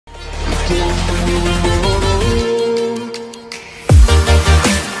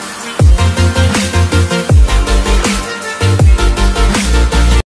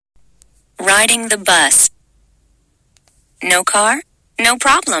Riding the bus. No car? No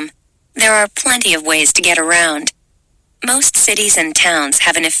problem. There are plenty of ways to get around. Most cities and towns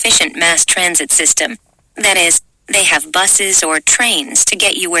have an efficient mass transit system. That is, they have buses or trains to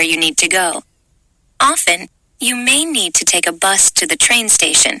get you where you need to go. Often, you may need to take a bus to the train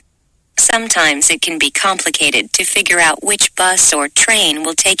station. Sometimes it can be complicated to figure out which bus or train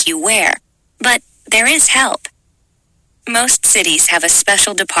will take you where, but there is help. Most cities have a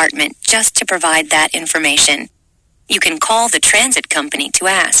special department just to provide that information. You can call the transit company to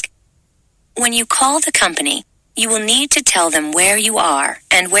ask. When you call the company, you will need to tell them where you are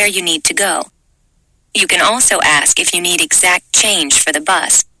and where you need to go. You can also ask if you need exact change for the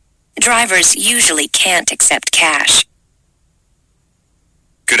bus. Drivers usually can't accept cash.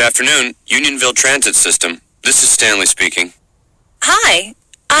 Good afternoon, Unionville Transit System. This is Stanley speaking. Hi,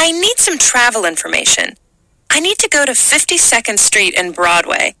 I need some travel information. I need to go to 52nd Street and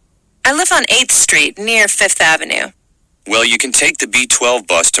Broadway. I live on 8th Street near 5th Avenue. Well, you can take the B12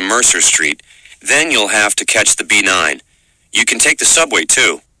 bus to Mercer Street. Then you'll have to catch the B9. You can take the subway,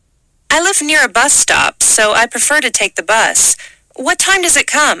 too. I live near a bus stop, so I prefer to take the bus. What time does it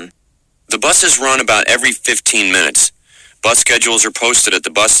come? The buses run about every 15 minutes. Bus schedules are posted at the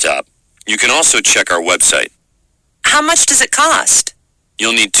bus stop. You can also check our website. How much does it cost?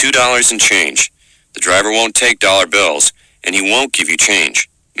 You'll need $2 and change. The driver won't take dollar bills, and he won't give you change.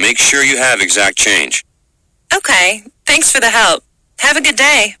 Make sure you have exact change. Okay, thanks for the help. Have a good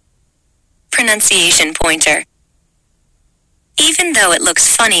day. Pronunciation pointer. Even though it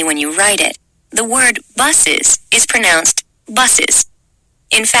looks funny when you write it, the word buses is pronounced buses.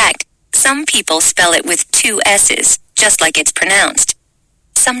 In fact, some people spell it with 2 S's, just like it's pronounced.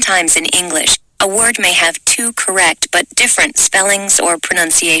 Sometimes in English, a word may have 2 correct but different spellings or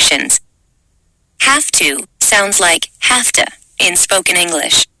pronunciations. Have to sounds like have to in spoken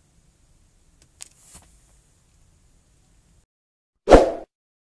English.